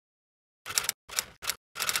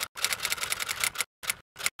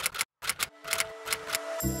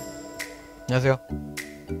안녕하세요.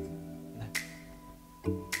 네.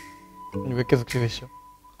 왜 계속 찍으시죠?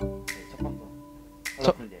 첫 방송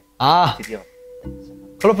컬러풀다니엘 드디어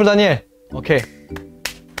컬러풀다니엘. 오케이.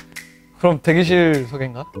 그럼 대기실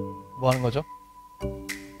소개인가? 뭐 하는 거죠?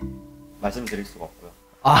 말씀드릴 수가 없고요.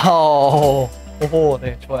 오호,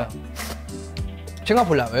 네, 좋아요.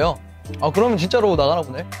 싱가포르라며요? 그러면 진짜로 나가나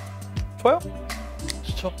보네. 좋아요?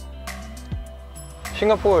 좋죠.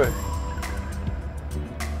 싱가포르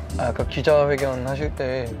아까 기자회견 하실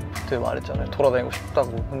때 그때 말했잖아요. 돌아다니고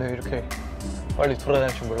싶다고. 근데 이렇게 빨리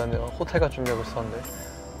돌아다닐 줄 몰랐네요. 호텔 갈 준비하고 있었는데.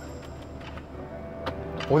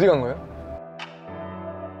 어디 간 거예요?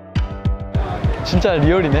 진짜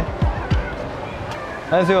리얼이네.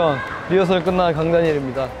 안녕하세요. 리허설 끝난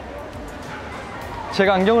강다니엘입니다.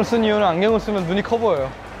 제가 안경을 쓴 이유는 안경을 쓰면 눈이 커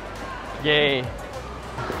보여요. 예이.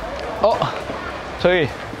 저희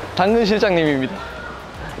당근 실장님입니다.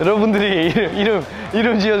 여러분들이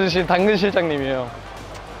이름 지어주신 당근 실장님이에요.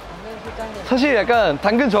 사실 약간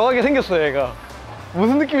당근 좋아하게 생겼어요. 얘가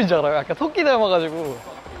무슨 느낌인지 알아요? 약간 토끼 닮아가지고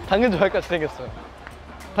당근 좋아할 것 같이 생겼어요.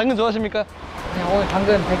 당근 좋아하십니까? 네, 오늘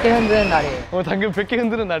당근 100개 흔드는 날이에요. 오늘 당근 100개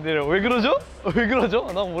흔드는 날이래요. 왜 그러죠? 왜 그러죠?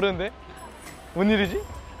 난 모르는데. 뭔 일이지?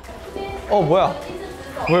 뭐야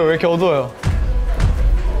왜 이렇게 어두워요?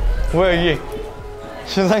 뭐야 이게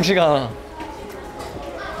심상치가 않아.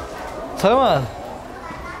 설마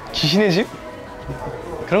귀신의 집?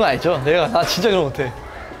 그런 거 아니죠? 나 진짜 그런 거 못해.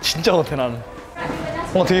 진짜 못해 나는.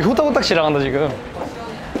 되게 후딱후딱 지나간다 지금.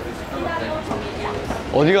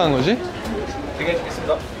 어디 가는 거지? 되게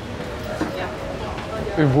좋겠습니다.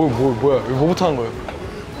 여기 뭐야? 여기 뭐부터 한 거예요?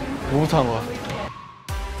 뭐부터 한 거야?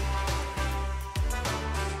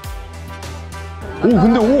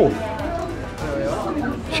 근데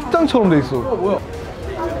식당처럼 돼 있어. 뭐야?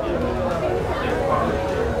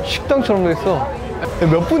 식당처럼 돼 있어.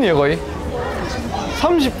 몇 분이에요 거의?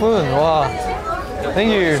 30분. 와.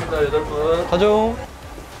 땡큐. 8분. 가죠.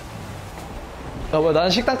 뭐야, 나는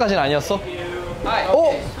식당까지는 아니었어?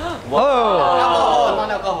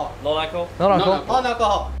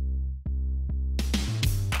 non-alcohol.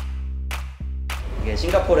 이게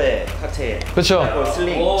싱가포르의 칵테일. 그렇죠. 싱가포르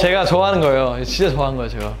슬링. 제가 좋아하는 거예요. 진짜 좋아하는 거예요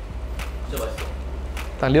제가. 진짜 맛있어.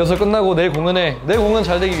 딱 리허설 끝나고 내일 공연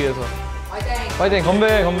잘 되기 위해서. 파이팅.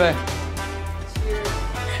 건배.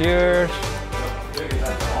 Cheers.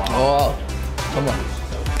 잠깐만.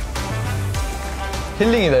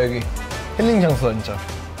 힐링이다 여기. 힐링 장소다 진짜.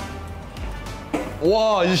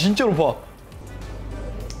 와 이제 진짜 높아.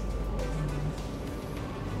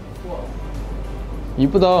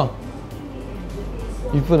 이쁘다.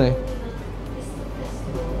 이쁘네.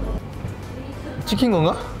 찍힌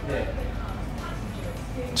건가? 네.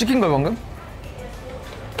 찍힌 거야 방금?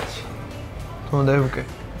 그럼 내가 해볼게.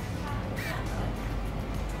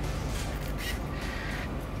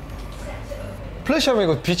 플래시하면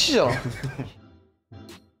이거 빛이잖아.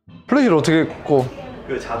 플래시를 어떻게 꺼?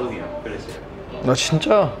 그 자동이야 플래시. 나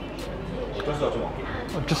진짜 그럴 수가 좀 없긴.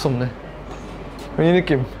 어쩔 수 없네. 이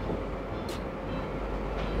느낌.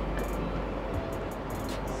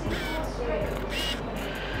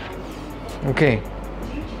 오케이.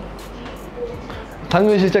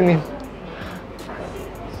 당근 실장님.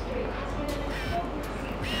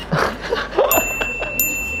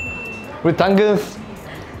 우리 당근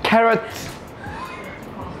캐럿.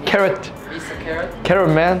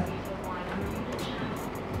 캐럿맨.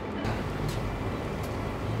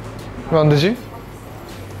 왜 안 되지?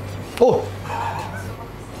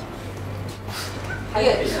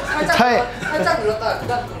 이게 살짝 눌렀다가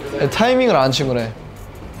그다음 눌러요. 타이밍을 안 친구네.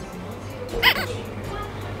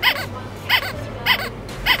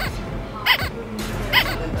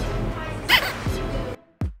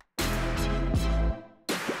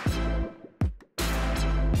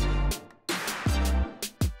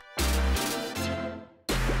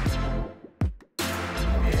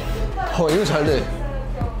 이거 잘 돼.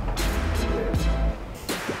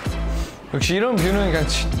 역시 이런 뷰는 그냥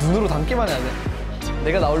눈으로 담기만 해야 돼.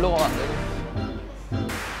 내가 나오려고 하면 안 되고.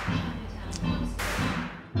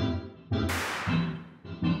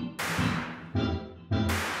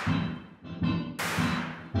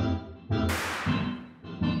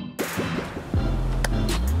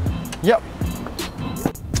 야!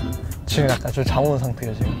 지금 약간 좀 잠 오는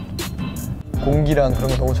상태예요 지금. 공기랑 그런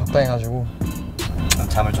거 너무 적당히 해가지고.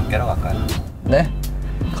 잠을 좀 깨러 갈까요? 네?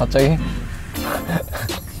 갑자기?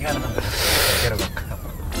 시간은 좀 깨러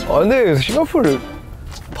갈까요? 근데 싱가포르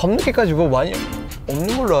밤늦게까지 뭐 많이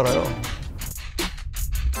없는 걸로 알아요.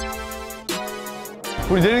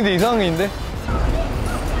 우리 내리는데 이상한 게 있는데?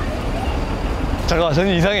 잠깐만,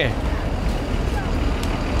 저는 이상해.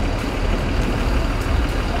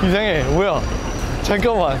 이상해. 뭐야?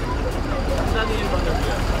 잠깐만. 강다니엘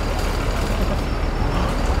방향이야.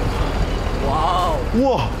 와우.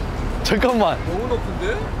 우와 잠깐만. 너무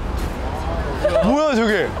높은데? 뭐야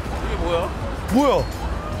저게? 이게 뭐야? 뭐야?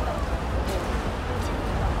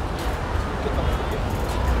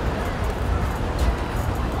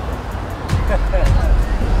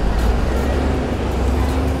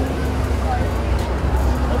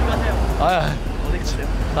 어디 가세요? 아, 어디 가세요?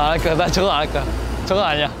 나 안 할 거야. 나 저건 안 할 거야. 저건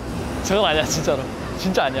아니야. 저건 아니야 진짜로.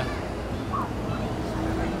 진짜 아니야.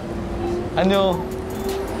 안녕.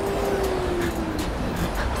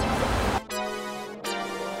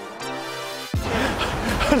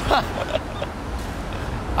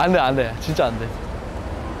 안 돼, 안 돼. 진짜 안 돼.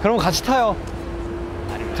 그럼 같이 타요.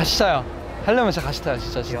 같이 타요. 하려면 진짜 같이 타요.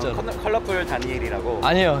 진짜, 진짜. 컬러풀 다니엘이라고.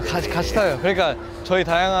 아니요, 같이 타요. 그러니까 저희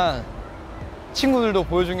다양한 친구들도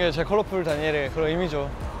보여준 게 제 컬러풀 다니엘의 그런 의미죠.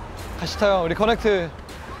 같이 타요. 우리 커넥트.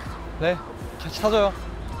 네, 같이 타줘요.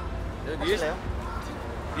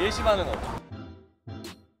 니엘 씨 반응은?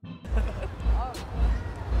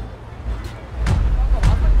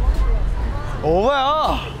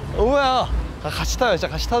 오바야, 오바야. 같이 타요.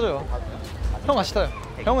 진짜 같이 타줘요. 형 같이 타요.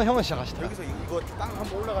 형은 진짜 같이 타요. 여기서 이거 땅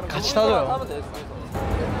한번 올라가는 거. 같이 타줘요. 타면 돼.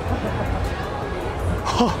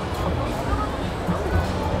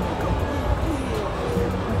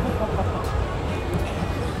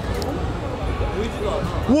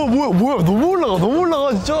 우와 뭐야 너무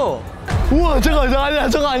올라가 진짜. 우와 저거 아니야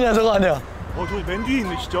저거 아니야. 저기 맨 뒤에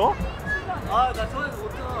있네 진짜. 아, 나 저에서 못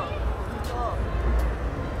타.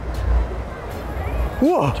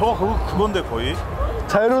 우와 저거 그건데 거의.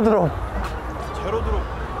 자이로드롭. 제로드롭.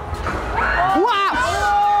 우와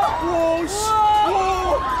우와 씨.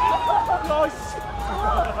 우와. 야 씨.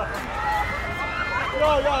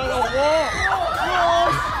 야야야 와.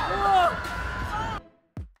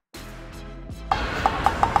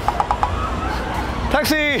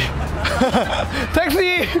 택시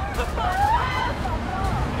택시.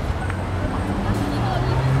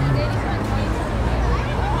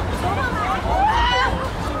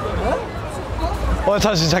 나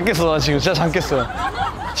진짜 잠겠어. 나 지금 진짜 잠겠어.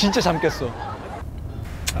 진짜 잠겠어.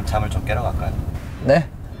 그럼 잠을 좀 깨러 갈까요? 네.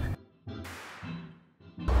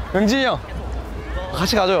 명진이 형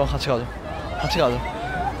같이 가죠. 같이 가죠.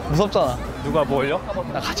 무섭잖아. 누가 뭘요?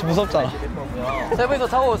 나 같이 무섭잖아. 세 분이서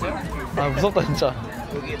타고 오세요. 아 무섭다 진짜.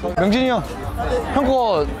 명진이 형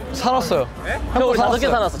거 살았어요. 형 우리 5개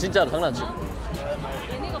사놨어. 진짜로 장난치.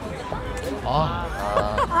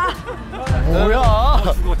 뭐야?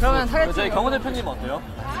 그러면 저희 경호 대표님 어때요?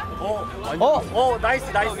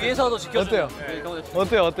 나이스. 위에서도 지켜주세요.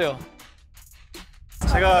 어때요? 어때요?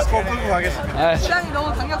 제가 꼭 끌고 가겠습니다. 시장이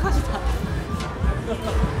너무 강력하시다.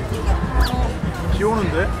 비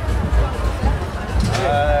오는데?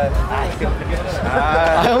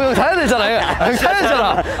 형 타야 되잖아요. 형 타야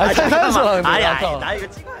되잖아. 타야 되잖아. 나 이거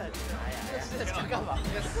찍어야지.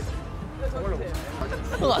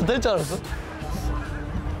 안 될 줄 알았어.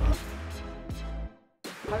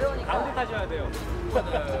 가운데 타셔야 돼요.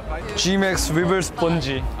 G-Max 리버스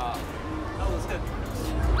번지.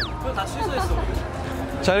 그거 다 취소했어.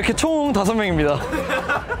 자 이렇게 총 5명입니다.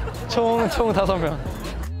 총 5명.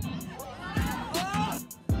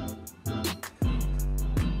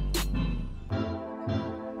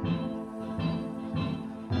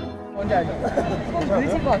 뭔지 알죠? 조금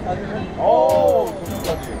늦으신 것 같아.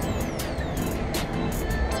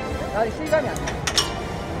 나 실감이 안 나.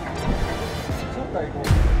 미쳤다 이거.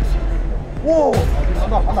 오!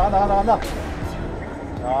 하나.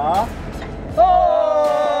 자.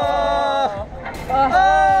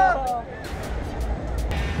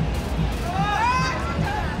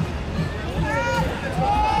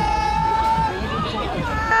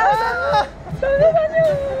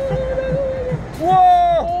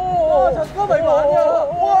 우와! 잠깐만 이거 아니야.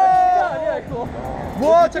 진짜 아니야 이거.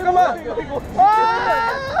 와 잠깐만.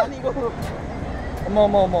 아니 이거. 어머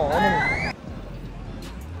어머니.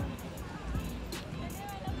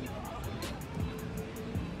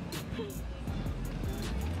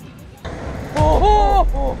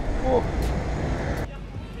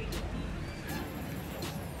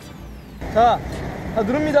 자, 다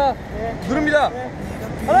누릅니다. 누릅니다.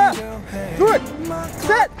 하나, 둘,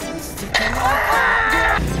 셋.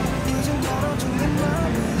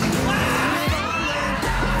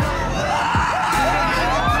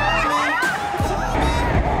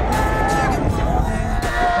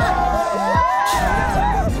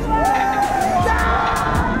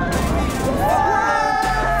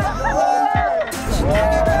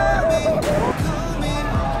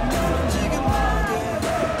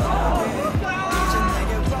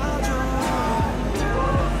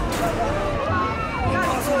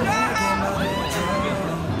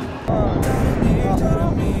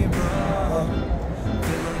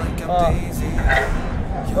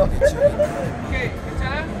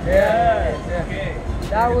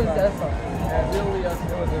 That was awesome. Really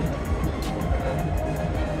awesome.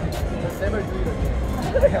 Never do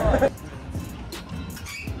it again.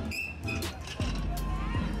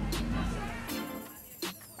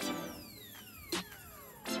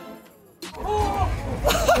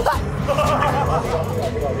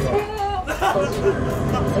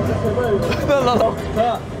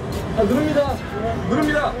 자, 누릅니다.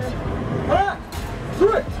 누릅니다. 하나,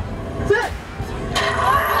 둘, 셋.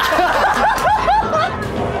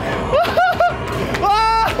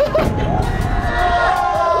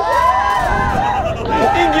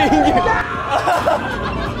 인기.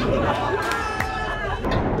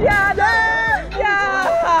 야, 네,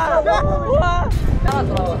 야. 우와.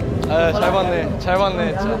 아, 잘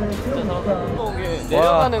봤네, 진짜.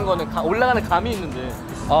 내려가는 거는 올라가는 감이 있는데.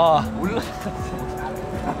 아,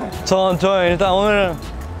 전 일단 오늘은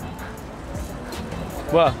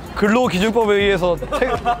근로기준법에 의해서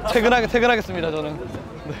퇴근하겠습니다. 저는.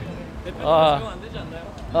 네.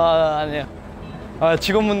 아니에요.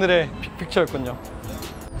 직원분들의 픽처였군요.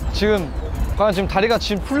 지금 다리가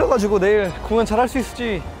지금 풀려가지고 내일 공연 잘 할 수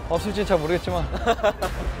있을지 없을지 잘 모르겠지만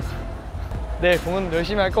네, 공연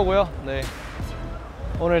열심히 할 거고요. 네,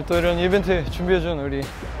 오늘 또 이런 이벤트 준비해준 우리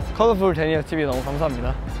컬러풀다니엘 TV 너무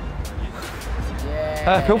감사합니다.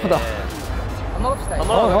 아, 배고프다. 밥 먹읍시다.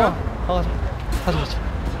 가자.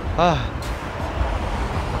 아.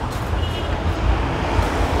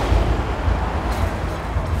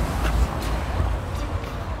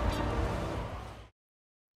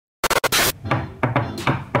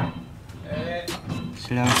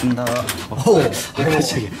 실례하겠습니다.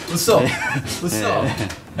 갑자기. 웃어.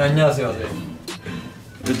 안녕하세요.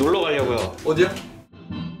 네. 놀러 가려고요. 어디요?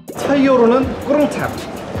 타이어로는 꾸릉탑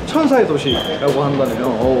천사의 도시라고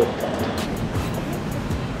한다네요.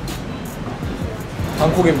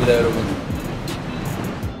 방콕입니다, 여러분.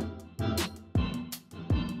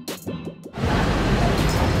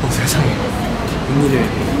 세상에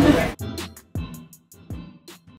웬일이에요.